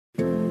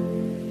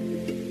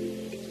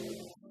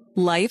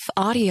Life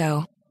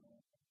Audio.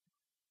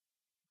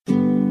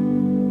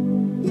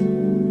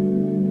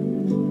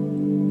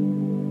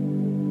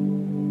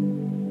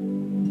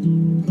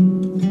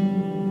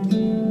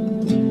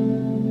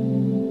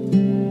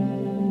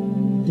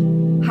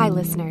 Hi,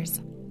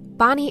 listeners.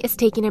 Bonnie is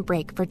taking a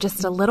break for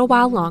just a little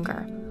while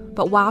longer,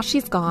 but while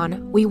she's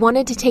gone, we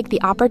wanted to take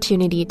the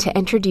opportunity to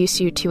introduce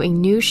you to a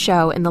new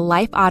show in the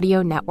Life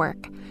Audio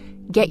Network,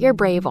 Get Your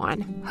Brave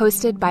On,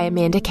 hosted by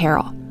Amanda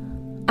Carroll.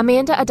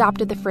 Amanda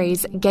adopted the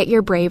phrase, get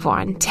your brave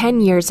on,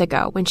 10 years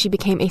ago when she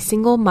became a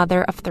single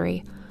mother of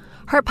 3.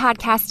 Her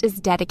podcast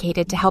is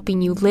dedicated to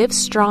helping you live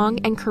strong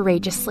and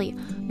courageously,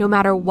 no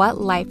matter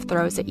what life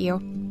throws at you.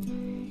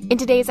 In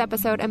today's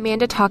episode,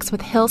 Amanda talks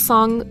with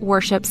Hillsong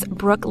Worship's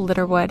Brooke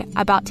Litterwood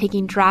about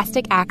taking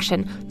drastic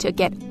action to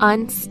get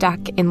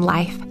unstuck in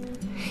life.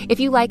 If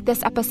you like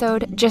this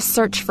episode, just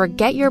search for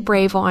Get Your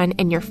Brave On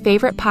in your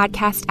favorite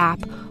podcast app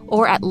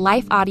or at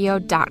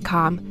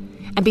lifeaudio.com.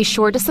 And be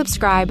sure to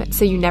subscribe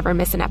so you never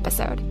miss an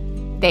episode.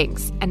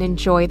 Thanks, and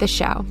enjoy the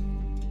show.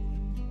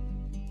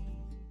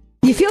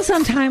 You feel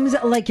sometimes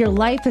like your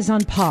life is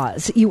on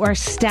pause. You are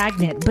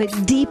stagnant,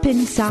 but deep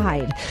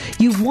inside,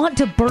 you want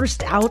to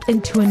burst out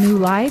into a new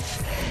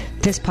life.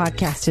 This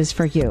podcast is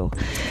for you.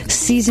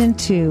 Season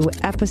 2,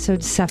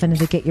 Episode 7 of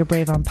the Get Your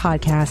Brave On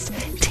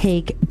podcast,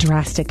 Take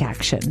Drastic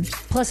Action.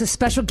 Plus a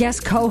special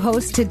guest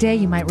co-host today.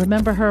 You might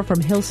remember her from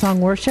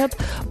Hillsong Worship,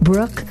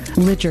 Brooke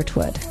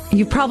Litterwood.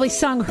 You've probably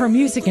sung her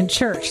music in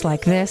church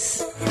like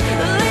this.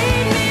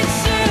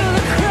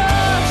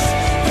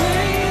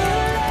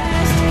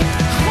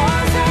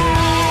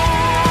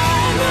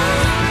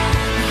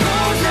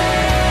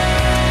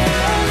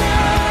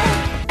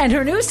 And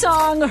her new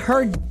song,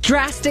 her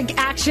drastic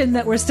action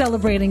that we're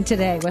celebrating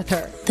today with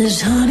her.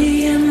 There's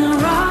honey in the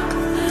rock,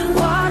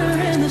 water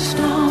in the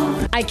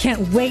stone. I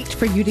can't wait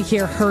for you to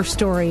hear her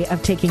story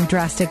of taking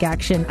drastic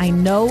action. I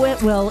know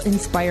it will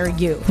inspire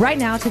you. Right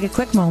now, take a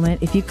quick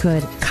moment, if you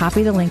could,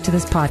 copy the link to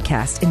this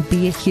podcast and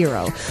be a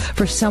hero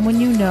for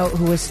someone you know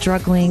who is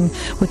struggling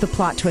with a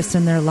plot twist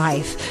in their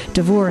life,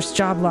 divorce,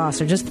 job loss,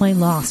 or just plain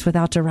lost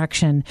without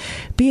direction.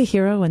 Be a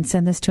hero and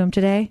send this to him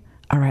today.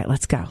 All right,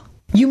 let's go.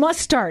 You must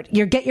start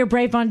your Get Your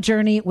Brave On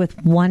journey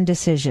with one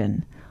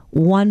decision,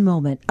 one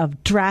moment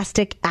of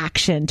drastic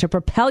action to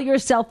propel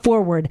yourself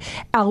forward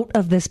out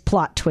of this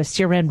plot twist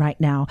you're in right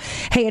now.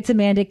 Hey, it's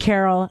Amanda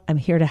Carroll. I'm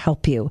here to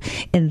help you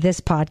in this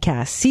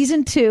podcast.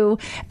 Season 2,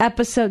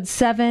 Episode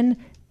 7,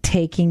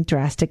 Taking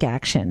Drastic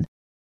Action.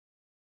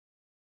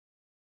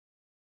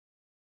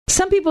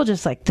 Some people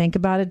just think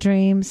about a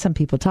dream. Some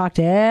people talk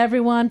to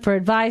everyone for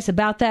advice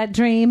about that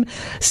dream.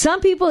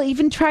 Some people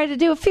even try to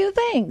do a few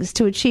things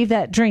to achieve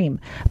that dream.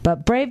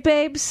 But brave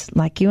babes,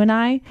 like you and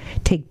I,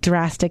 take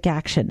drastic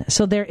action.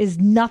 So there is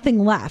nothing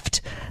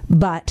left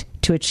but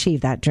to achieve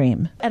that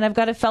dream. And I've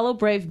got a fellow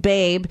brave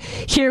babe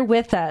here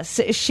with us.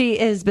 She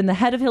has been the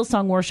head of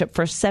Hillsong Worship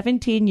for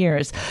 17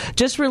 years.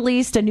 Just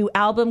released a new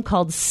album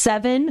called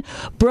 7.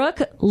 Brooke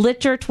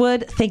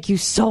Litterwood, thank you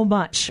so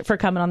much for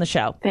coming on the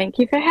show. Thank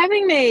you for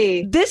having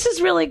me. This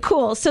is really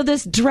cool. So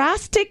this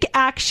drastic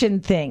action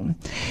thing,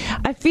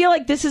 I feel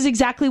like this is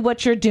exactly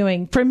what you're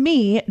doing. For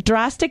me,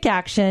 drastic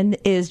action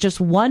is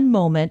just one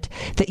moment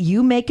that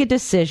you make a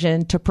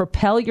decision to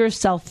propel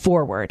yourself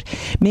forward.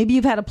 Maybe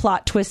you've had a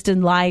plot twist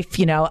in life.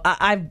 You know,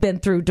 I've been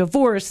through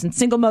divorce and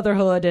single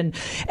motherhood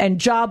and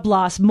job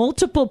loss,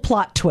 multiple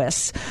plot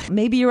twists.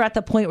 Maybe you're at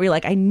the point where you're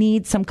like, I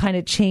need some kind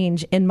of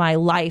change in my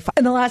life.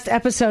 In the last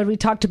episode, we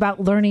talked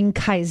about learning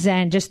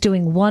Kaizen, just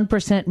doing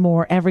 1%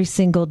 more every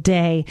single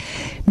day.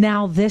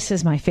 Now, this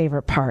is my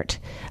favorite part.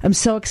 I'm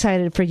so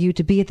excited for you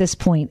to be at this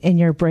point in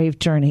your brave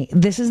journey.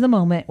 This is the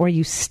moment where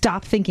you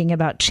stop thinking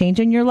about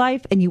changing your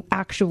life and you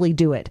actually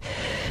do it.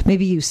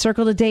 Maybe you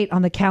circled a date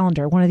on the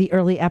calendar, one of the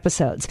early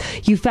episodes.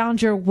 You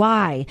found your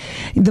why,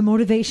 the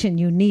motivation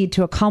you need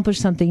to accomplish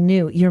something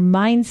new. Your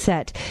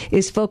mindset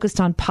is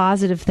focused on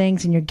positive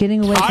things and you're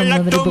getting away from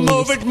limited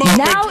beliefs.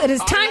 Now it is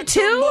time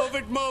to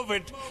move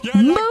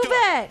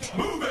it.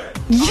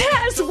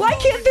 Yes, why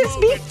can't this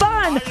be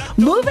fun?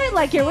 Move it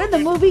like you're in the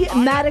movie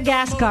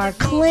Madagascar.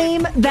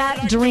 Claim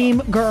that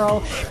dream,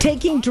 girl.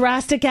 Taking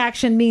drastic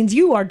action means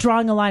you are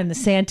drawing a line in the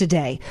sand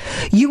today.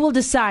 You will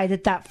decide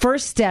that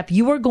first step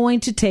you are going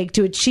to take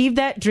to achieve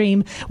that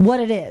dream, what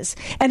it is.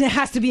 And it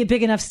has to be a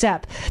big enough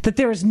step that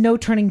there is no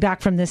turning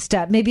back from this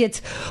step. Maybe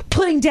it's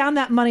putting down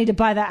that money to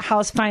buy that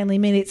house finally.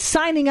 Maybe it's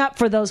signing up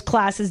for those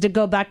classes to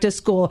go back to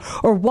school,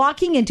 or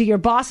walking into your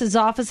boss's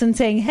office and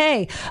saying,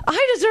 hey,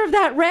 I deserve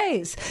that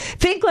raise.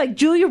 Think like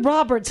Julia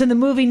Roberts in the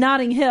movie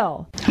Notting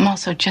Hill. I'm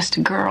also just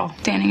a girl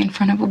standing in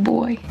front of a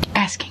boy,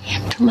 asking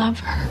him to love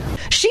her.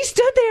 She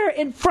stood there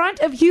in front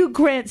of Hugh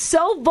Grant,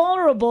 so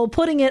vulnerable,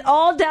 putting it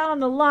all down on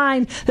the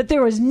line that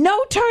there was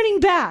no turning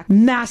back.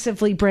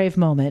 Massively brave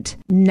moment.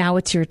 Now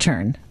it's your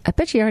turn. I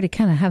bet you already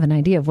kind of have an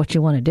idea of what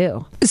you want to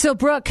do. So,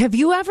 Brooke, have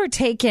you ever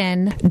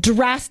taken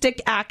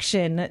drastic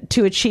action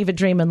to achieve a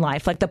dream in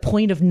life, like the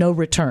point of no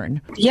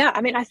return? Yeah,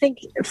 I mean, I think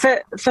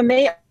for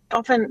me,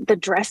 often the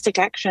drastic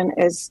action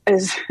is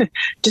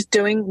just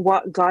doing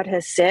what God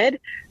has said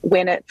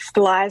when it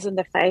flies in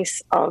the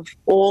face of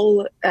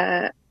all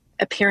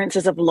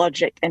appearances of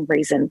logic and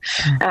reason.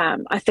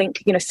 I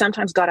think,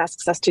 sometimes God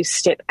asks us to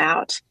step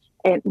out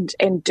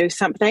and do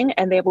something,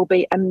 and there will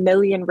be a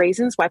million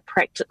reasons why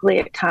practically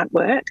it can't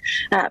work.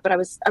 But I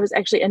was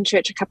actually in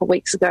church a couple of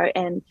weeks ago,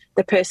 and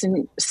the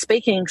person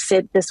speaking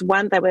said this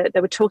one. They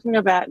were talking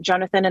about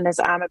Jonathan and his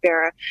armor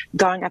bearer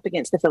going up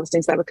against the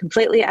Philistines. They were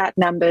completely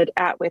outnumbered,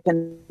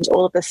 outweaponed,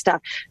 all of this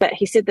stuff. But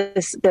he said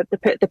this.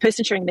 The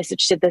person sharing the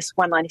message said this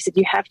one line. He said,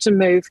 "You have to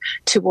move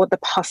toward the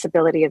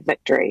possibility of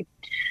victory."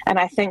 And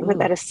I think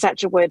that is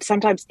such a word.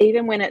 Sometimes,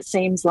 even when it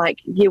seems like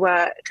you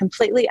are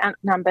completely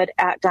outnumbered,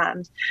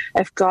 outgunned,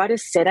 if God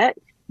has said it,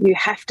 you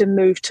have to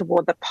move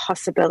toward the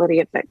possibility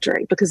of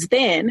victory, because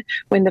then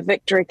when the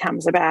victory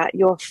comes about,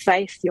 your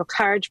faith, your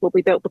courage will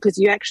be built, because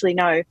you actually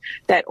know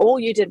that all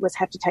you did was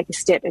have to take a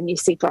step and you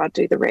see God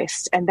do the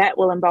rest. And that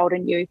will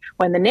embolden you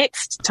when the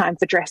next time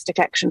for drastic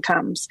action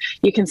comes.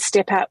 You can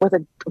step out with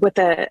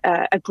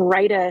a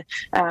greater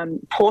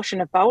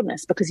portion of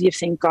boldness, because you've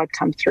seen God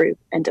come through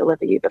and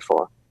deliver you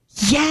before.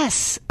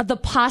 Yes, the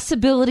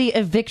possibility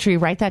of victory.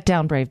 Write that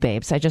down, brave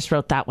babes. I just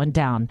wrote that one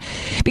down.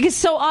 Because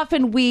so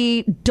often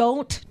we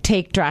don't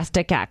take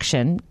drastic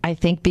action, I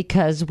think,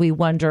 because we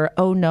wonder,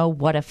 oh no,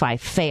 what if I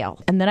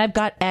fail? And then I've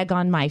got egg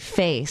on my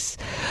face.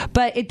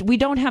 But we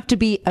don't have to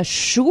be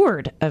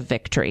assured of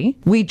victory.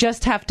 We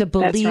just have to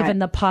believe in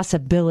the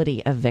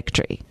possibility of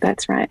victory.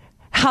 That's right.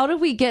 How do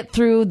we get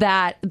through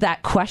that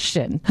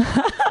question?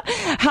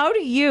 How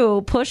do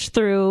you push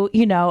through,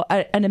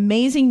 an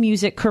amazing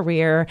music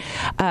career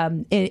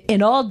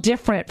in all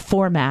different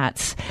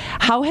formats?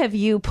 How have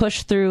you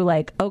pushed through,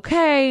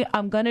 okay,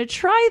 I'm going to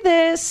try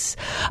this.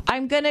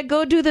 I'm going to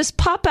go do this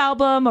pop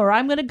album, or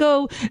I'm going to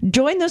go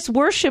join this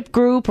worship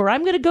group, or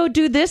I'm going to go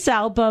do this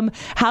album.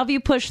 How have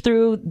you pushed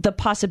through the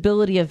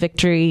possibility of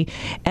victory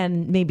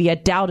and maybe a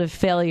doubt of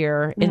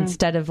failure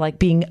instead of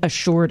being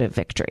assured of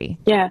victory?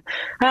 Yeah.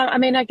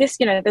 I guess,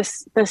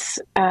 this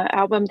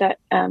album that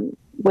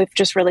we've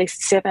just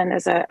released, 7,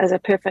 is a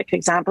perfect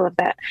example of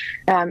that,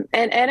 and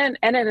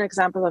an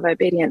example of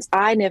obedience.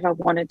 I never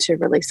wanted to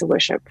release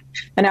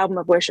an album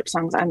of worship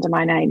songs under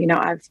my name.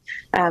 I've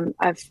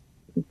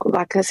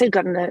like I said,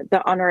 gotten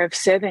the honor of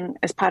serving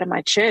as part of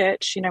my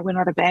church. We're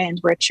not a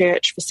band; we're a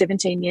church for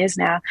 17 years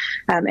now,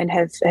 and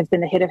have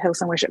been the head of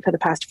Hillsong Worship for the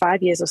past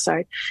 5 years or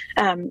so.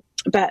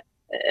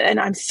 And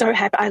I'm so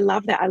happy. I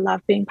love that. I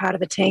love being part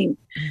of a team.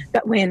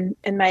 But in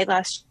May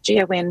last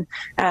year, when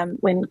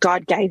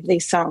God gave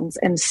these songs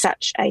in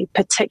such a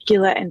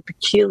particular and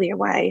peculiar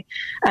way,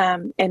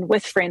 and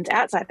with friends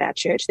outside our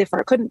church, therefore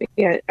it couldn't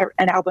be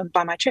an album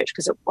by my church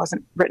because it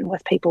wasn't written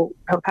with people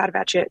who were part of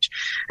our church.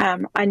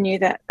 I knew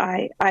that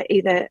I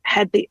either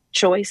had the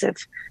choice of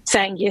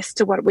saying yes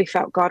to what we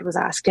felt God was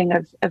asking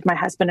of my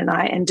husband and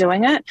I, and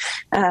doing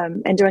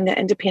it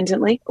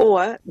independently,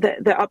 or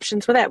the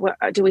options for that were,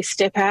 do we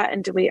step out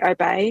and do we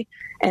obey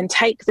and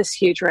take this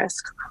huge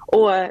risk,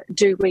 or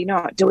do we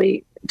not? Do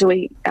we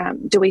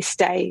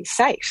stay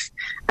safe?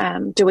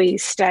 Do we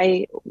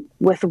stay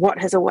with what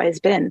has always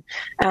been?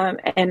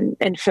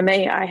 And for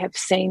me, I have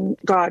seen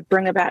God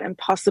bring about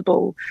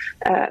impossible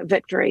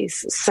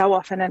victories so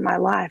often in my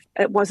life.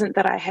 It wasn't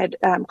that I had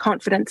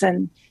confidence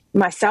in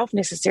myself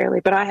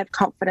necessarily, but I have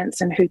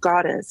confidence in who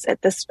God is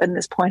in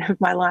this point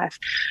of my life,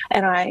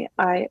 and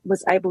I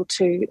was able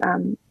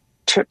to.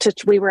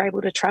 We were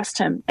able to trust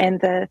Him,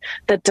 and the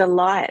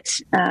delight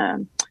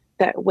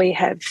that we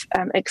have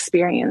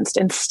experienced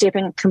in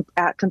stepping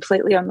out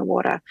completely on the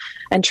water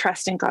and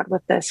trusting God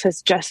with this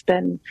has just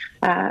been,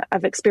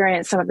 I've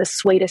experienced some of the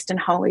sweetest and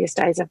holiest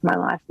days of my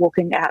life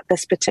walking out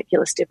this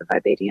particular step of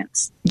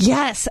obedience.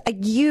 Yes,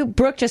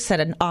 Brooke just said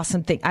an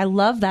awesome thing. I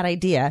love that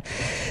idea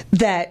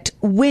that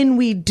when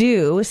we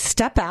do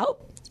step out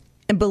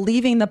and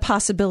believing the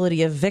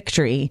possibility of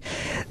victory,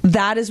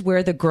 that is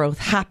where the growth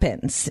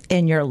happens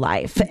in your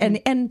life. Mm-hmm.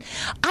 And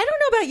I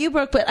don't know about you,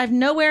 Brooke, but I've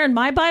nowhere in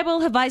my Bible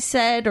have I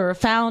said or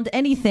found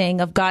anything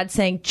of God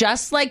saying,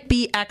 just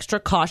be extra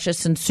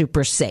cautious and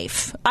super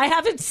safe. I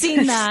haven't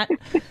seen that.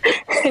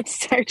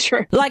 It's so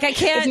true. I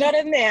can't. It's not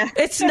in there.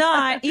 It's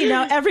not.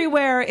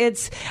 Everywhere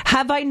it's,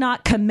 have I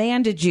not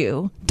commanded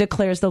you,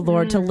 declares the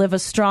Lord, to live a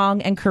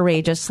strong and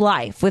courageous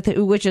life,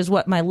 which is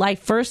what my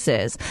life verse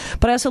is.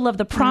 But I also love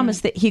the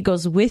promise that He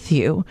goes with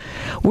you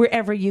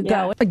wherever you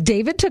go.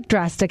 David took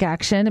drastic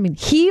action.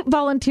 He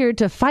volunteered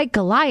to fight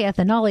Goliath,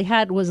 and all he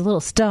had was a little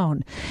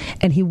stone,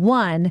 and he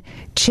won,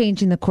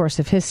 changing the course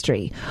of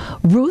history.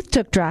 Ruth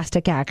took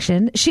drastic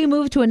action. She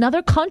moved to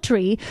another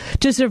country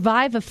to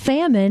survive a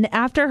famine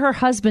after her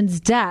husband's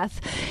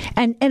death,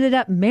 and ended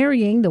up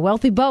marrying the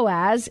wealthy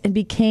Boaz and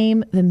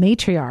became the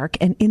matriarch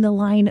and in the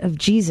line of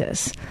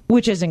Jesus,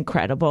 which is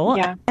incredible.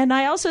 Yeah. And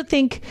I also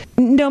think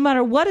no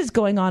matter what is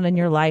going on in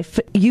your life,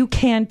 you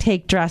can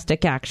take drastic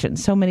action.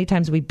 So many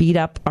times we beat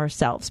up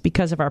ourselves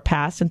because of our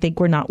past and think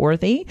we're not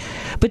worthy.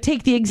 But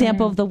take the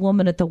example of the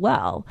woman at the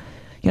well.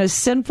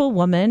 sinful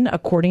woman,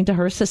 according to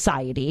her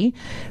society,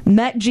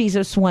 met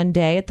Jesus one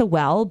day at the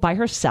well by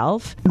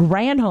herself,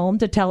 ran home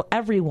to tell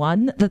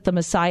everyone that the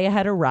Messiah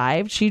had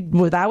arrived.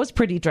 That was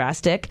pretty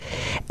drastic.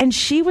 And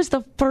she was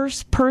the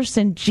first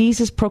person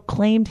Jesus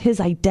proclaimed his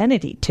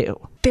identity to.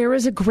 There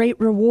is a great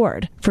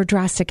reward for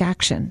drastic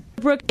action.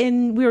 Brooke,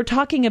 and we were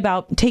talking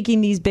about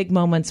taking these big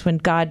moments when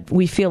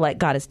we feel like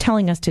God is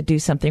telling us to do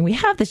something. We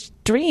have this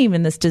dream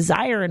and this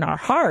desire in our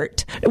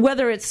heart,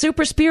 whether it's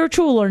super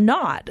spiritual or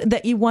not,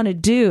 that you want to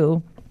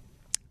do.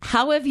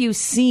 How have you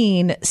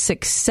seen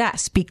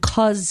success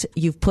because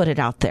you've put it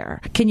out there?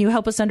 Can you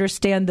help us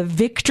understand the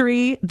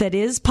victory that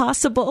is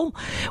possible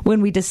when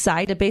we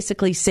decide to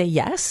basically say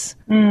yes?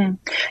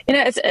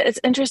 It's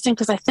interesting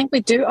because I think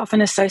we do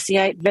often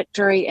associate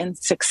victory and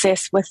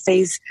success with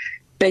these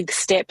big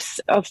steps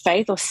of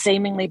faith or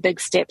seemingly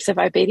big steps of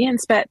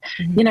obedience. But,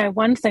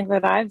 one thing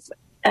that I've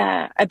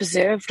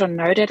observed or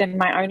noted in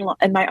my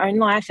own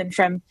life and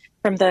from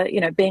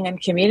the, being in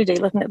community,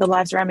 looking at the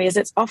lives around me, is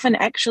it's often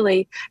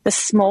actually the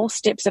small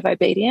steps of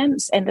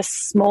obedience and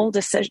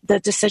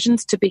the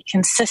decisions to be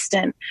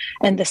consistent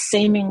and the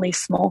seemingly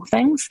small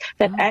things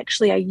that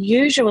actually are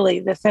usually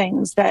the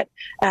things that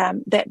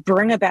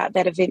bring about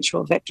that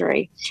eventual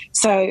victory.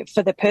 So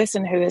for the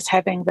person who is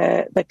having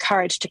the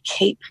courage to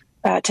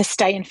to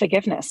stay in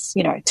forgiveness,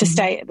 to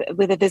stay,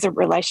 whether there's a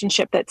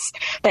relationship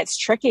that's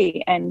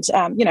tricky. And,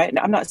 I'm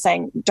not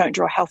saying don't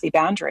draw healthy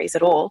boundaries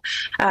at all.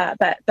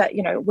 But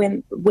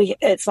when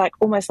it's like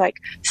almost like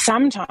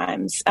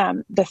sometimes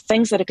the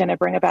things that are going to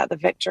bring about the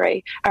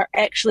victory are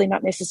actually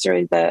not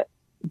necessarily the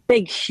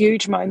big,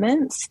 huge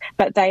moments,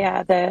 but they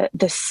are the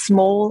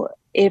small,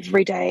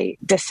 everyday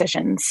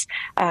decisions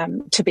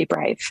to be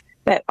brave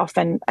that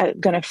often are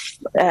going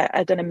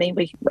to mean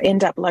we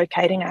end up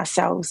locating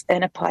ourselves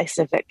in a place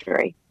of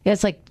victory.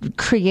 It's like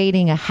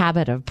creating a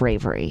habit of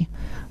bravery,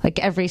 like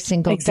every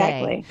single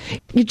day.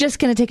 You're just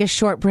going to take a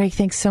short break.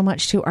 Thanks so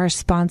much to our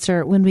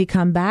sponsor. When we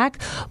come back,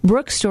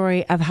 Brooke's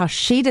story of how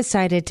she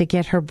decided to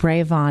get her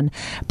brave on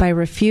by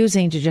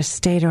refusing to just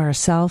stay to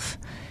herself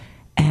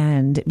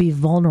and be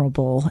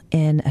vulnerable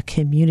in a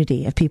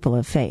community of people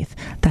of faith.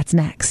 That's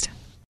next.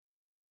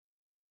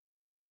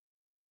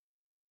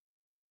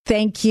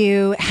 Thank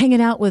you.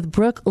 Hanging out with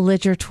Brooke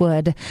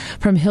Ligertwood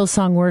from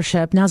Hillsong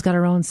Worship. Now's got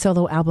her own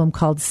solo album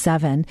called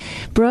 7.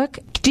 Brooke,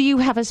 do you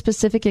have a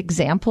specific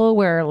example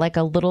where like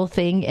a little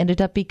thing ended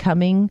up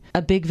becoming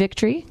a big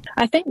victory?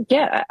 I think,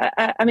 yeah.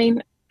 I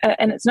mean,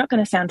 and it's not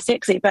going to sound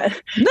sexy, but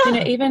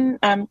even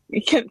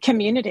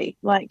community,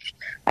 like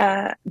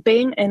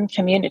being in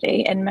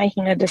community and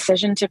making a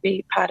decision to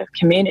be part of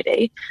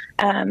community,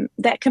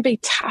 that can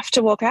be tough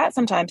to walk out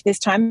sometimes. There's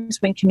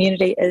times when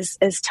community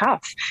is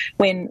tough,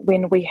 when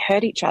we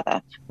hurt each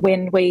other,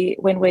 when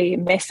we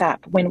mess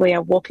up, when we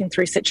are walking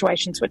through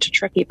situations which are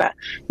tricky. But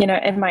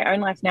in my own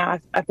life now,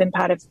 I've been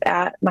part of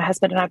my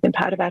husband and I've been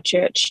part of our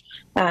church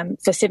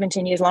for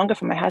 17 years, longer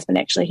for my husband.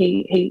 Actually,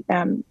 he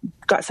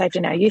got saved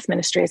in our youth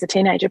ministry as a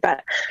teenager,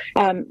 but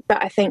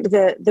I think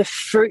the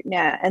fruit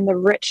now and the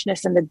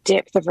richness and the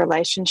depth of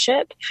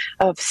relationship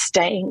of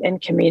staying in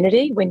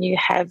community when you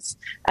have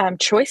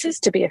choices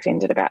to be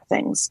offended about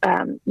things,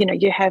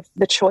 you have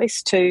the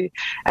choice to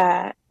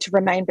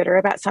remain bitter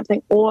about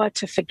something or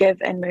to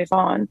forgive and move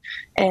on,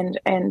 and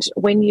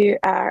when you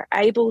are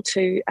able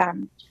to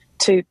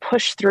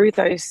push through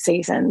those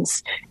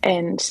seasons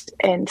and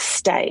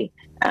stay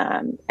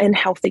in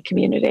healthy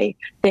community,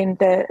 then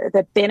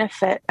the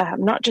benefit,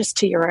 not just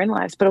to your own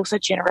lives, but also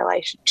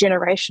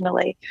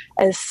generationally,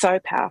 is so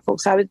powerful.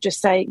 So I would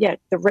just say,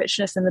 the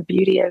richness and the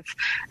beauty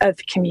of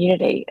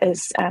community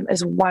is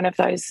one of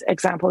those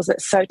examples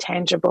that's so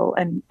tangible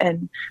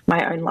in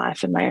my own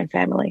life and my own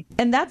family.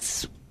 And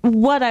that's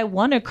what I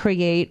want to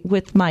create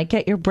with my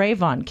Get Your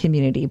Brave On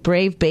community,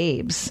 Brave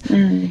Babes.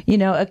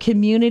 A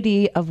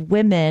community of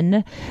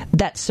women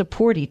that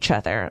support each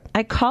other.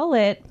 I call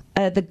it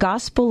the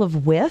gospel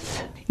of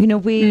with.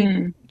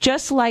 We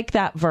just like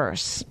that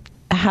verse,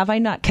 have I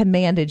not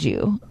commanded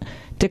you,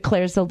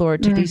 declares the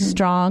Lord, to be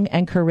strong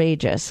and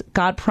courageous.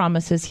 God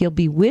promises he'll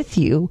be with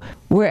you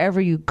wherever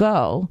you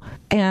go.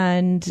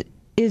 And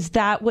is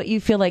that what you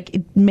feel like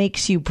it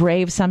makes you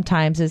brave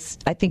sometimes? Is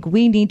I think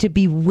we need to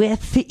be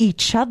with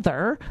each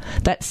other,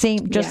 that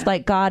same, just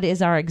like God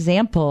is our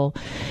example,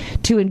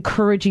 to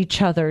encourage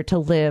each other to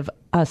live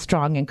a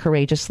strong and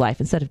courageous life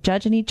instead of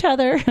judging each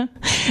other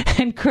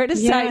and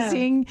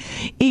criticizing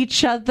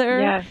each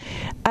other.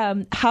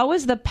 How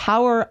has the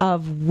power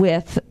of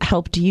with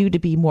helped you to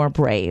be more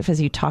brave as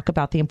you talk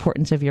about the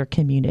importance of your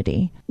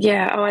community?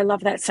 I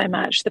love that so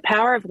much. The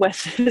power of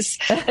with is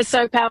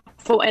so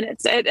powerful, and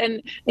that's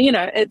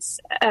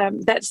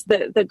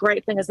the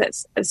great thing is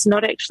that it's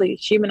not actually a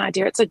human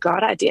idea; it's a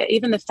God idea.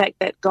 Even the fact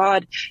that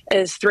God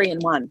is 3 in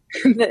 1,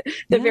 the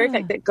very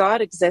fact that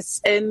God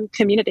exists in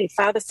community,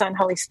 Father, Son,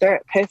 Holy Spirit.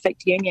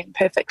 perfect union,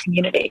 perfect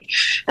community.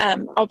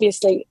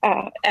 Obviously,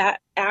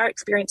 our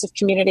experience of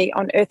community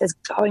on earth is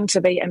going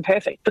to be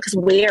imperfect because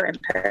we're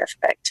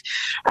imperfect.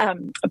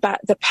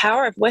 But the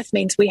power of with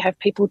means we have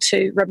people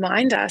to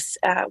remind us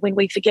when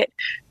we forget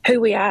who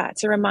we are,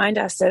 to remind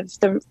us of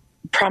the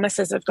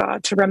promises of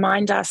God, to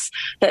remind us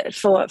that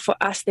for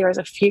us there is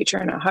a future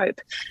and a hope.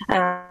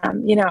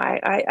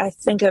 I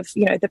think of,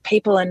 the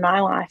people in my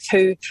life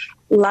who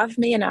love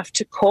me enough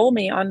to call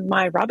me on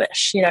my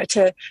rubbish,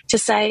 to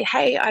say,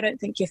 hey, I don't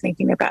think you're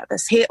thinking about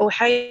this here, or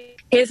hey,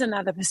 here's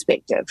another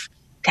perspective.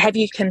 Have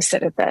you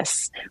considered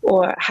this?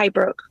 Or, hey,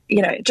 Brooke,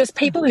 just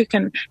people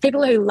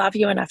who love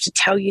you enough to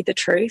tell you the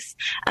truth,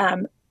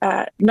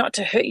 not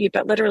to hurt you,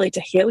 but literally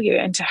to heal you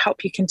and to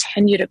help you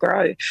continue to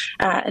grow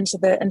into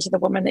the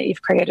woman that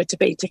you've created to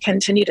be, to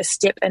continue to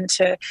step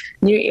into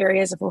new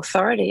areas of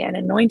authority and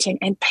anointing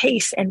and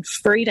peace and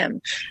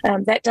freedom.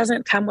 That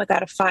doesn't come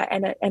without a fight,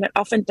 and it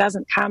often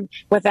doesn't come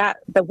without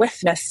the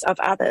witness of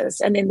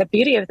others. And then the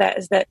beauty of that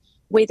is that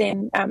we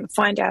then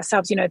find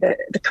ourselves,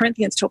 the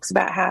Corinthians talks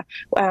about how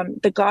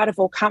the God of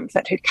all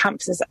comfort who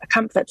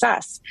comforts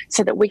us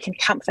so that we can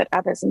comfort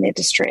others in their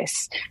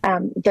distress.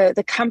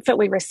 The comfort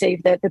we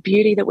receive, the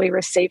beauty that we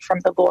receive from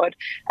the Lord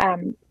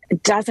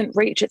doesn't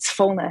reach its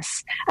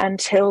fullness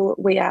until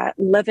we are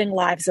living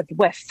lives of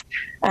with,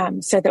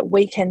 so that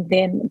we can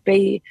then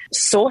be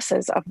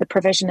sources of the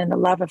provision and the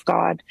love of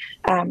God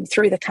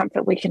through the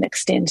comfort we can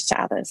extend to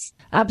others.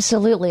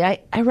 Absolutely.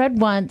 I read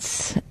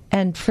once,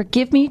 and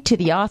forgive me to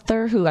the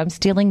author who I'm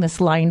stealing this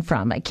line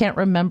from. I can't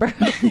remember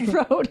who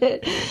wrote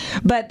it,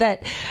 but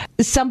that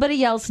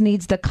somebody else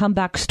needs the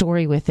comeback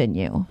story within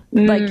you.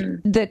 Like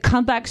the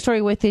comeback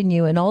story within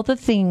you and all the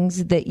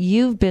things that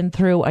you've been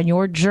through on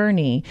your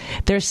journey.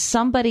 There's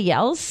somebody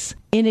else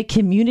in a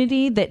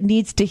community that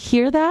needs to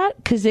hear that,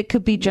 because it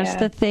could be just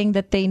the thing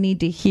that they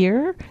need to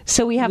hear.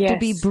 So we have to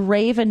be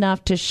brave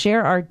enough to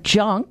share our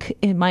junk,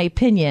 in my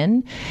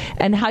opinion,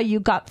 and how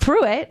you got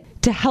through it,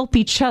 to help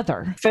each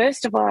other.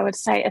 First of all, I would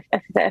say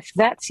if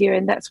that's you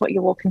and that's what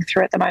you're walking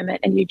through at the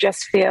moment, and you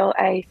just feel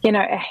a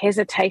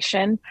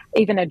hesitation,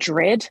 even a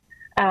dread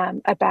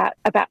about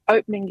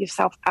opening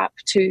yourself up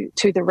to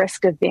the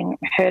risk of being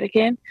hurt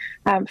again.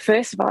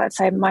 First of all, I'd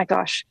say, my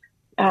gosh,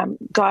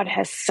 God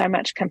has so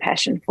much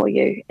compassion for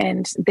you,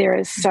 and there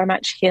is so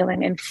much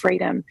healing and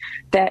freedom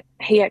that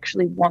He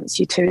actually wants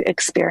you to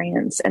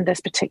experience in this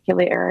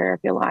particular area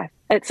of your life.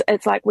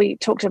 It's like we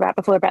talked about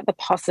before about the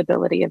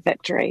possibility of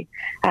victory.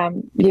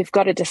 You've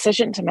got a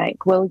decision to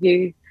make. Will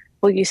you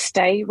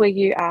stay where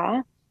you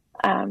are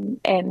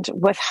and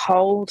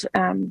withhold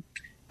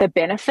the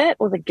benefit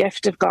or the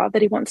gift of God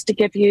that He wants to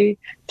give you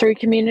through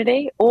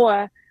community,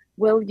 or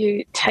will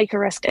you take a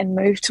risk and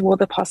move toward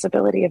the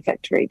possibility of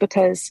victory?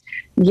 Because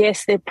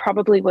yes, there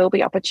probably will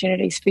be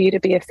opportunities for you to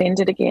be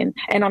offended again,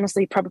 and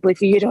honestly, probably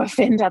for you to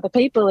offend other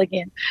people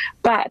again.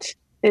 But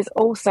there's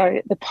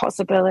also the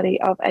possibility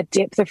of a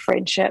depth of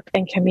friendship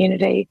and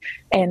community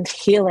and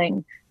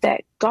healing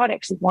that God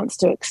actually wants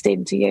to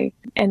extend to you.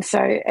 And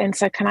so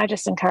can I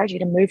just encourage you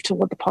to move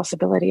toward the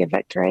possibility of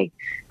victory?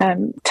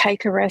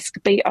 Take a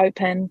risk, be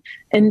open,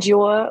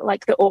 endure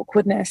like the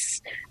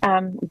awkwardness,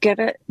 give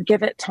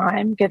it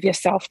time, give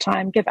yourself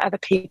time, give other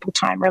people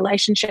time.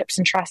 Relationships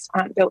and trust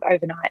aren't built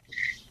overnight.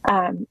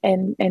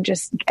 And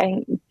just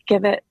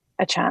give it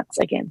a chance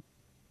again.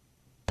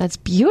 That's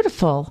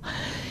beautiful.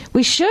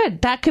 We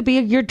should. That could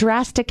be your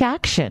drastic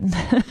action.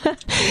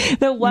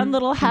 The one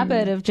little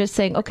habit of just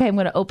saying, okay, I'm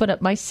going to open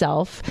up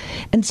myself,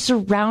 and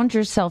surround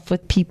yourself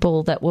with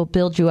people that will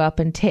build you up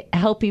and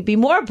help you be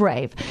more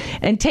brave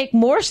and take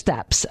more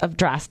steps of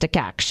drastic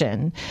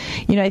action.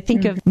 I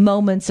think of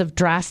moments of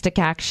drastic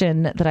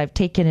action that I've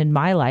taken in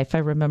my life. I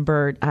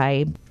remember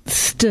I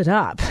stood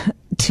up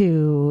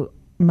to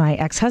my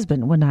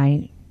ex-husband when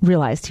I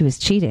realized he was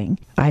cheating.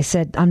 I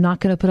said, I'm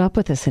not going to put up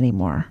with this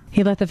anymore.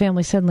 He left the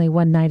family suddenly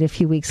one night. A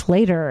few weeks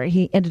later,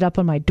 he ended up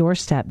on my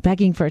doorstep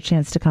begging for a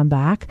chance to come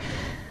back.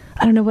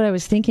 I don't know what I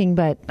was thinking,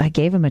 but I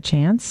gave him a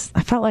chance.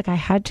 I felt like I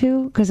had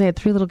to, because I had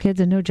 3 little kids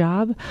and no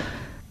job,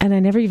 and I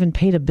never even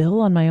paid a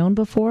bill on my own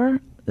before.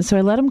 So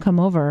I let him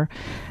come over.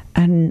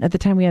 And at the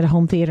time we had a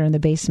home theater in the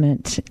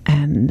basement,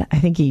 and I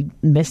think he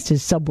missed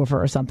his subwoofer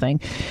or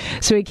something.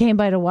 So he came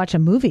by to watch a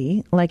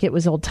movie like it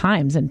was old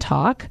times and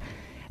talk.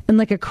 And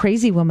like a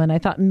crazy woman, I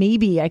thought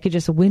maybe I could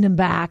just win him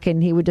back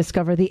and he would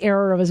discover the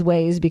error of his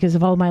ways because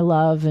of all my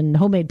love and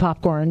homemade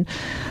popcorn.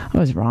 I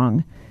was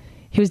wrong.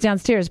 He was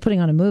downstairs putting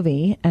on a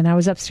movie, and I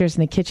was upstairs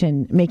in the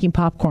kitchen making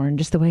popcorn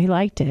just the way he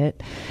liked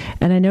it.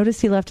 And I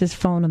noticed he left his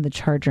phone on the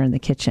charger in the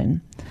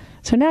kitchen.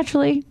 So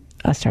naturally,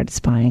 I started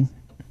spying.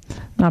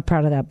 Not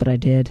proud of that, but I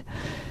did.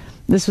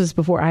 This was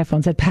before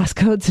iPhones had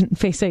passcodes and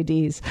Face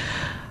IDs.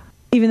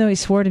 Even though he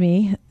swore to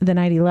me the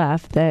night he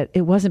left that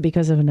it wasn't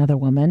because of another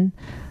woman,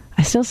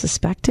 I still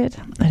suspected.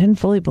 I didn't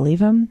fully believe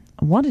him.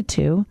 I wanted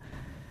to,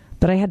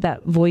 but I had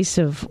that voice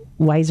of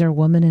wiser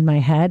woman in my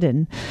head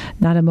and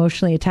not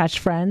emotionally attached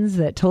friends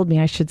that told me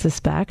I should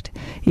suspect,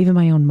 even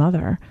my own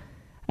mother.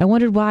 I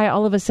wondered why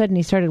all of a sudden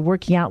he started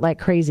working out like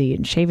crazy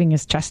and shaving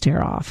his chest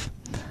hair off.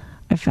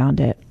 I found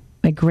it.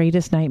 My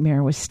greatest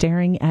nightmare was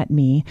staring at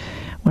me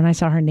when I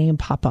saw her name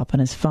pop up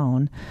on his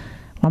phone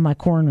while my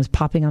corn was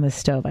popping on the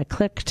stove. I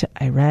clicked,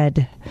 I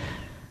read.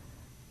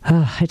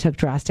 I took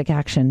drastic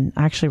action.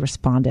 I actually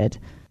responded.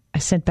 I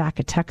sent back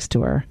a text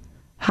to her.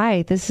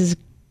 Hi, this is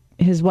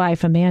his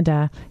wife,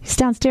 Amanda. He's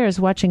downstairs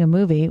watching a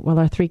movie while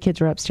our 3 kids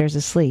are upstairs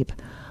asleep.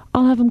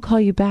 I'll have him call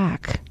you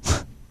back.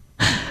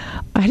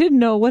 I didn't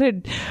know what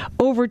had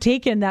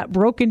overtaken that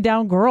broken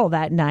down girl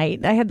that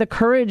night. I had the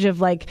courage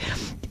of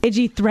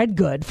Edgy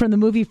Threadgood from the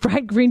movie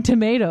Fried Green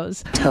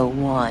Tomatoes.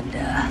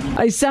 Tawanda.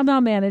 I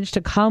somehow managed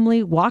to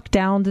calmly walk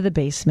down to the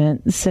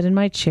basement, sit in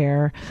my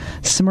chair,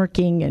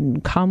 smirking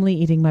and calmly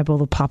eating my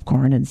bowl of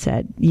popcorn, and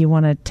said, "You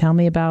want to tell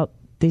me about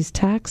these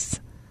texts?"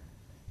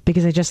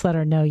 Because I just let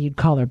her know you'd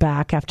call her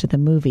back after the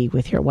movie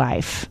with your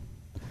wife.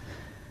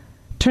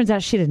 Turns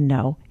out she didn't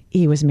know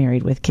he was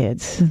married with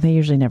kids. They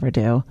usually never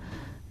do.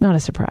 Not a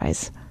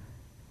surprise.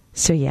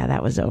 So yeah,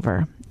 that was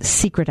over.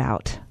 Secret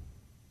out.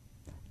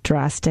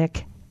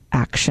 Drastic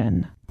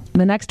action.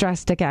 The next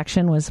drastic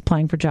action was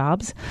applying for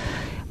jobs,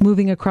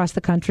 moving across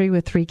the country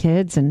with 3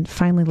 kids, and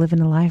finally living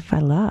a life I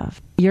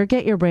love. Your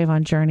Get Your Brave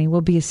On journey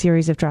will be a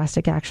series of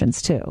drastic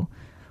actions too.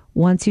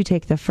 Once you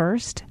take the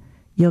first,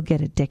 you'll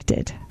get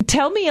addicted.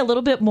 Tell me a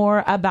little bit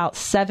more about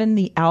Seven,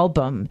 the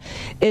album.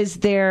 Is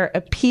there a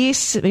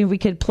piece, I mean, we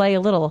could play a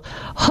little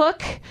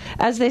hook,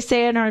 as they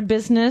say in our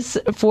business,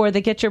 for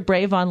the Get Your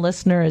Brave On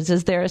listeners?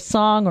 Is there a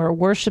song or a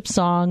worship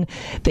song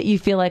that you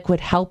feel like would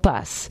help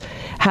us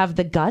have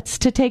the guts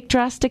to take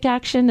drastic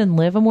action and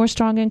live a more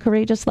strong and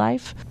courageous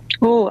life?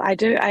 Oh, I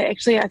do. I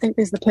think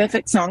there's the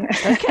perfect song.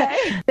 Okay.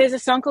 There's a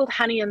song called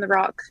Honey in the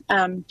Rock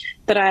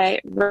that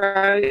I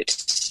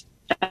wrote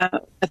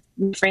with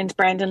my friends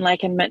Brandon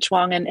Lake and Mitch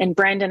Wong, and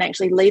Brandon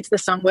actually leads the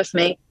song with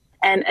me.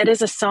 And it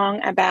is a song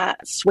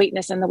about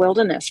sweetness in the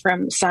wilderness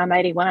from Psalm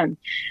 81.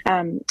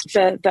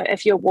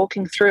 If you're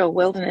walking through a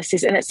wilderness,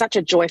 and it's such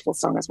a joyful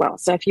song as well.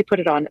 So if you put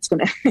it on, it's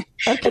going to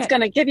it's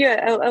going to give you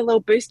a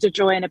little boost of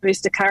joy and a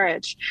boost of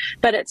courage.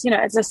 But it's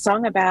a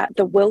song about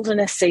the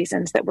wilderness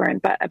seasons that we're in,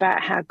 but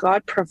about how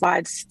God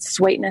provides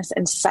sweetness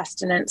and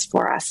sustenance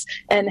for us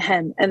in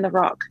Him, in the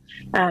rock.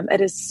 It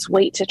is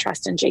sweet to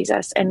trust in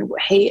Jesus, and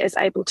He is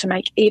able to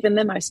make even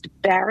the most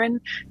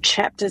barren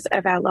chapters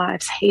of our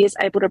lives. He is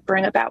able to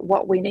bring about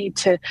what we need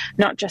to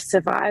not just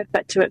survive,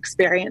 but to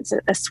experience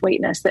a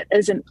sweetness that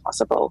isn't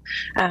possible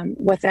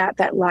without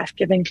that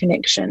life-giving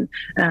connection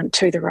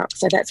to the rock.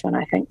 So that's one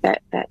I think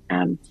that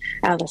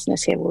our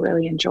listeners here will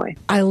really enjoy.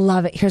 I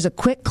love it. Here's a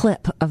quick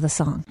clip of the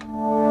song.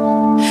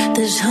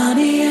 There's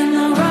honey in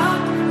the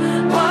rock,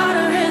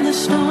 water in the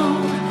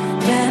snow,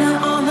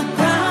 better on the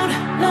ground,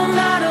 no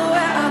matter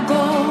where I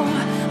go.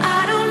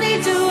 I don't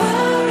need to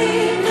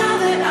worry now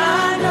that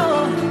I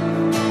know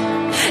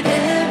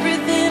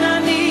everything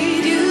I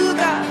need, you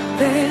got.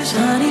 There's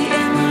honey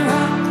in the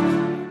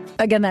rock.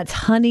 Again, that's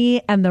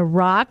Honey and the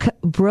Rock.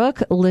 Brooke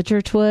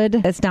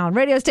Lichterwood. It's now on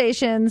radio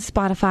stations,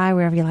 Spotify,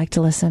 wherever you like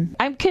to listen.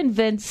 I'm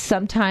convinced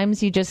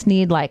sometimes you just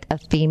need like a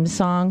theme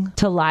song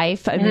to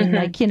life. I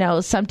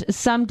mean,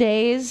 some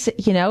days,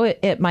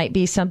 it might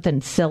be something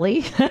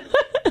silly.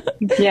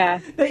 Yeah.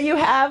 That you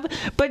have,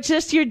 but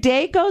just your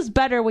day goes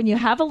better when you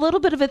have a little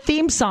bit of a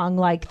theme song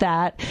like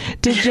that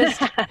to just,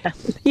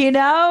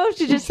 to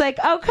just like,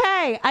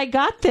 okay, I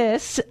got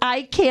this.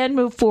 I can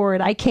move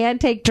forward. I can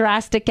take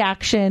drastic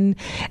action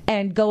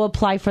and go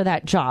apply for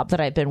that job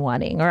that I've been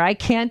wanting, or I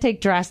can take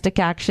drastic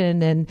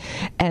action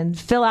and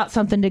fill out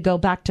something to go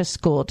back to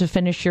school to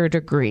finish your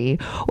degree,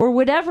 or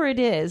whatever it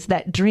is,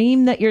 that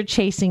dream that you're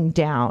chasing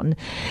down.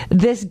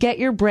 This Get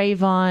Your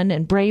Brave On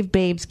and Brave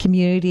Babes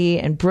community,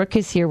 and Brooke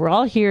is here. We're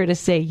all here to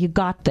say, you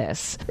got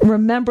this.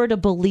 Remember to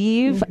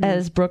believe,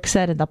 as Brooke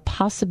said, in the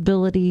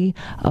possibility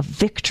of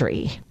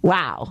victory.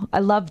 Wow. I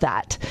love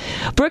that.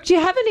 Brooke, do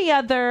you have any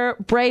other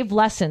brave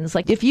lessons?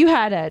 Like if you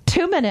had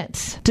 2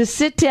 minutes to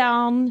sit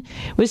down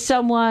with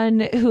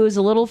someone who is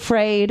a little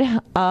afraid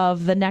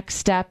of the next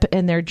step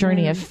in their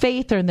journey of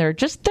faith or in their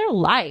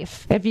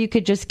life, if you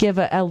could just give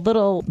a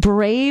little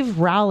brave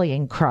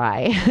rallying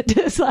cry,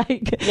 just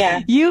like,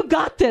 you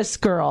got this,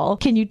 girl.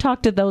 Can you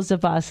talk to those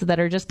of us that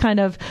are just kind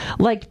of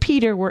like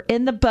Peter, we're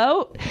in the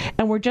boat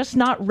and we're just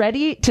not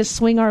ready to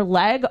swing our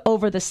leg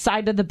over the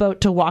side of the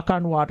boat to walk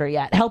on water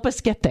yet? Help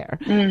us get there.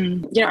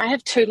 I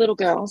have 2 little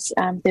girls.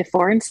 They're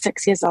 4 and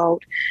 6 years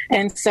old,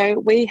 and so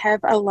we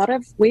have a lot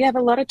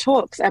of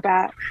talks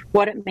about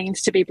what it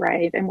means to be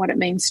brave and what it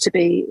means to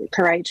be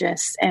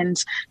courageous.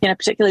 And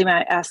particularly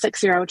my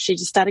 6-year-old, she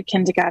just started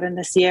kindergarten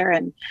this year,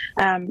 and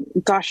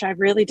gosh, I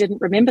really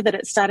didn't remember that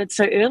it started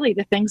so early.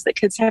 The things that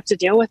kids have to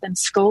deal with in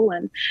school,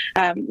 and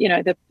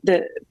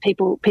the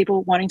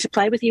people wanting to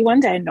play with you one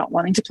day and not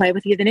wanting to play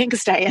with you the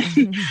next day.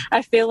 And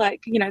I feel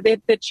like they're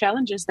the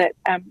challenges that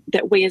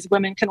we as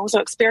women can also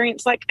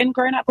experience, like in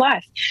grown-up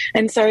life.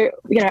 And so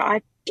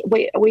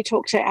we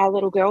talk to our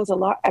little girls a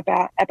lot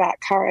about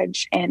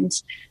courage and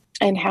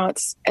how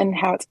it's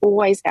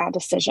always our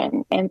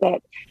decision, and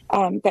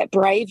that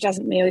brave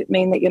doesn't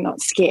mean that you're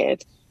not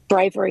scared.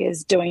 bravery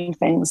is doing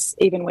things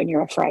even when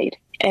you're afraid.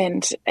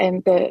 And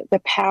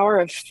the power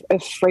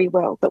of free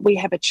will, that we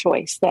have a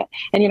choice. That,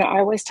 and I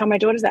always tell my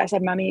daughters that. I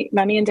said, Mummy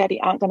and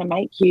Daddy aren't going to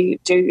make you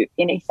do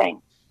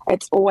anything.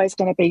 It's always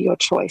going to be your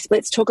choice.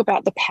 Let's talk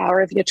about the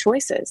power of your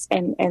choices,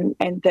 and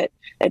that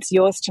it's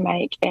yours to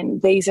make.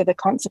 And these are the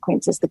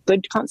consequences, the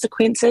good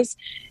consequences,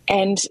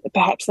 and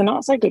perhaps the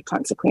not so good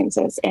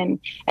consequences. And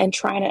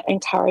trying to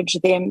encourage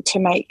them to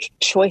make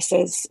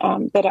choices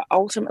that are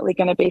ultimately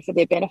going to be for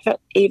their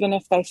benefit, even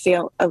if they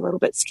feel a little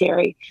bit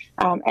scary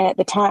at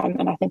the time.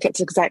 And I think it's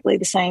exactly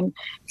the same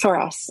for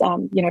us.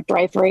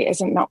 Bravery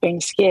isn't not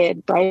being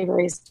scared.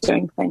 Bravery is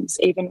doing things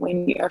even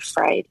when you're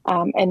afraid,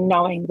 and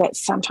knowing that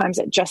sometimes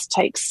it just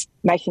takes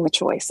making the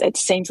choice. It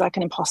seems like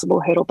an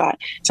impossible hurdle, but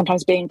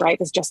sometimes being brave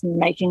is just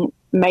making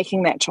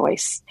that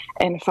choice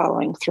and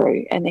following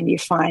through. And then you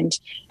find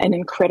an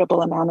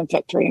incredible amount of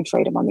victory and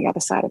freedom on the other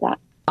side of that.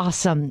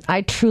 Awesome.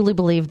 I truly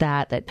believe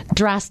that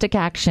drastic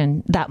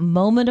action, that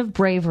moment of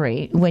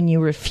bravery when you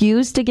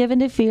refuse to give in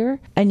to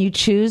fear and you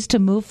choose to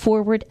move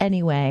forward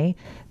anyway,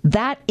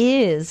 that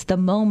is the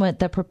moment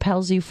that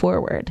propels you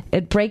forward.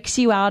 It breaks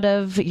you out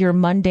of your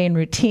mundane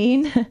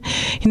routine.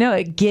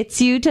 It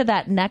gets you to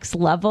that next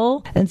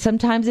level. And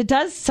sometimes it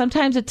does.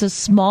 Sometimes it's a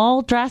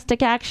small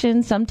drastic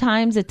action.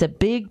 Sometimes it's a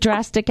big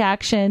drastic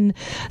action,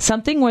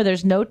 something where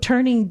there's no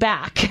turning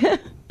back.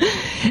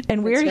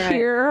 And we're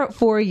here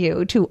for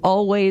you to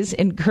always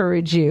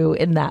encourage you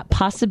in that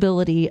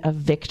possibility of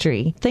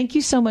victory. Thank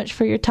you so much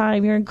for your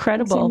time. You're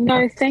incredible.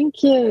 No,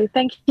 thank you.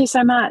 Thank you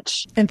so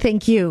much. And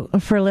thank you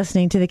for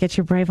listening to the Get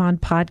Your Brave On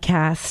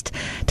podcast.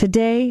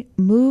 Today,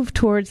 move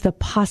towards the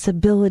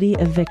possibility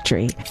of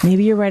victory.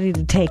 Maybe you're ready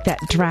to take that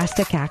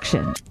drastic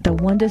action, the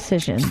one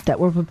decision that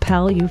will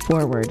propel you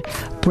forward,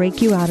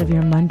 break you out of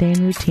your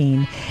mundane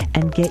routine,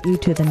 and get you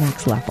to the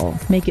next level.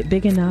 Make it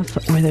big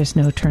enough where there's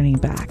no turning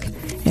back.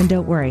 And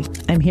don't worry,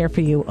 I'm here for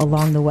you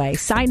along the way.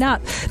 Sign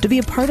up to be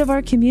a part of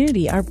our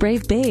community, our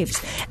Brave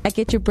Babes, at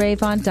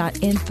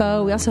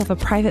getyourbraveon.info. We also have a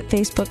private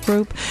Facebook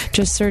group.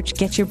 Just search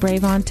Get Your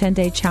Brave On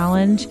 10-Day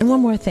Challenge. And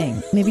one more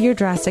thing, maybe your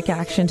drastic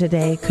action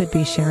today could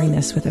be sharing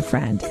this with a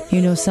friend.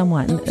 You know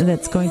someone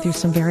that's going through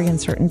some very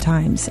uncertain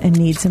times and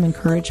needs some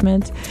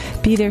encouragement.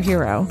 Be their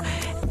hero.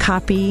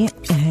 Copy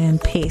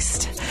and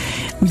paste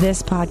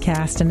this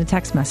podcast in a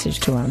text message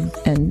to them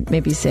and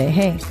maybe say,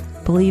 hey,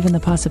 believe in the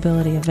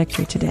possibility of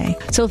victory today.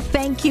 So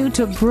thank you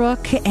to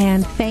Brooke,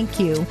 and thank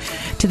you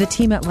to the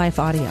team at Life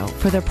Audio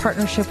for their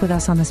partnership with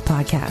us on this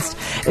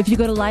podcast. If you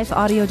go to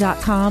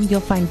lifeaudio.com, you'll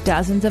find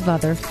dozens of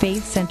other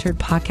faith-centered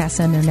podcasts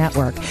in their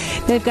network.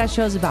 They've got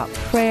shows about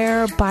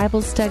prayer,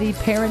 Bible study,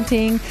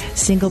 parenting,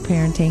 single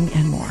parenting,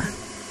 and more.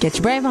 Get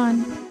your brave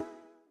on.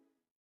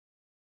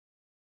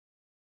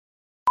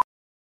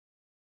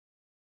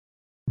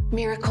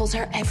 Miracles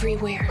are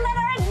everywhere. Let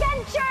our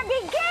adventure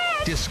begin!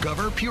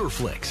 Discover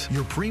PureFlix,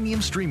 your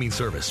premium streaming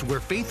service where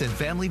faith and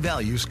family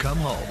values come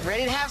home.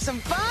 Ready to have some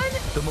fun?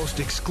 The most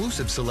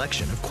exclusive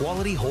selection of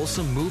quality,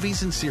 wholesome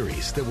movies and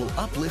series that will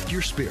uplift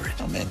your spirit.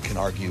 Now, men can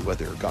argue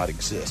whether God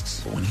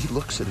exists, but when he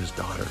looks at his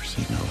daughters,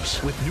 he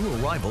knows. With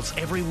new arrivals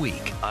every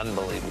week.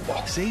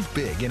 Unbelievable. Save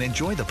big and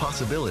enjoy the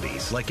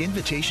possibilities, like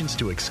invitations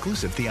to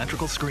exclusive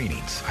theatrical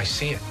screenings. I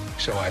see it,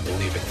 so I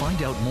believe it.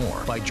 Find out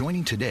more by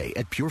joining today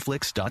at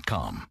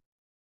pureflix.com.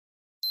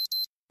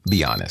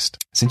 Be honest.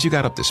 Since you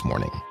got up this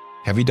morning,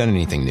 have you done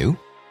anything new?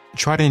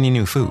 Tried any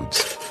new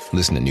foods?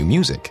 Listened to new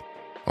music?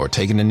 Or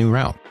taken a new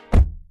route?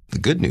 The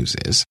good news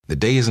is, the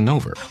day isn't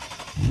over.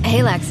 Hey,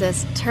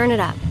 Lexus, turn it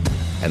up.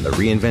 And the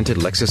reinvented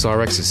Lexus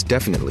RX is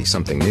definitely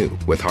something new.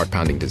 With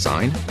heart-pounding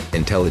design,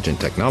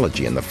 intelligent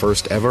technology, and the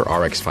first-ever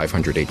RX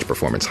 500h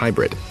Performance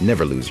Hybrid.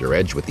 Never lose your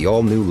edge with the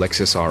all-new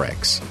Lexus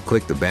RX.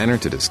 Click the banner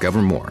to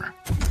discover more.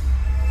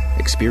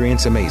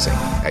 Experience amazing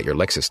at your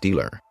Lexus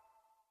dealer.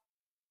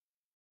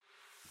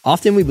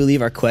 Often we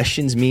believe our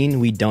questions mean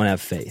we don't have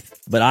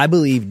faith, but I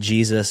believe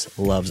Jesus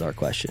loves our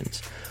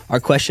questions. Our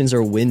questions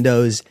are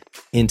windows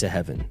into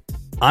heaven.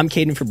 I'm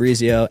Caden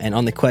Fabrizio, and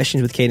on the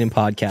Questions with Caden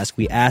podcast,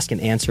 we ask and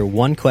answer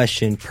one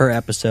question per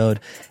episode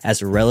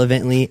as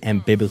relevantly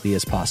and biblically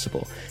as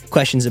possible.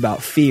 Questions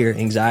about fear,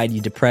 anxiety,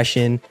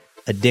 depression,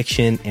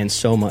 addiction, and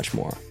so much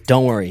more.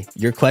 Don't worry,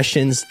 your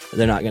questions,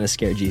 they're not going to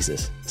scare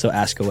Jesus, so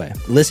ask away.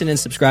 Listen and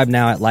subscribe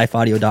now at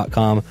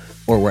lifeaudio.com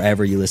or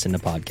wherever you listen to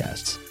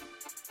podcasts.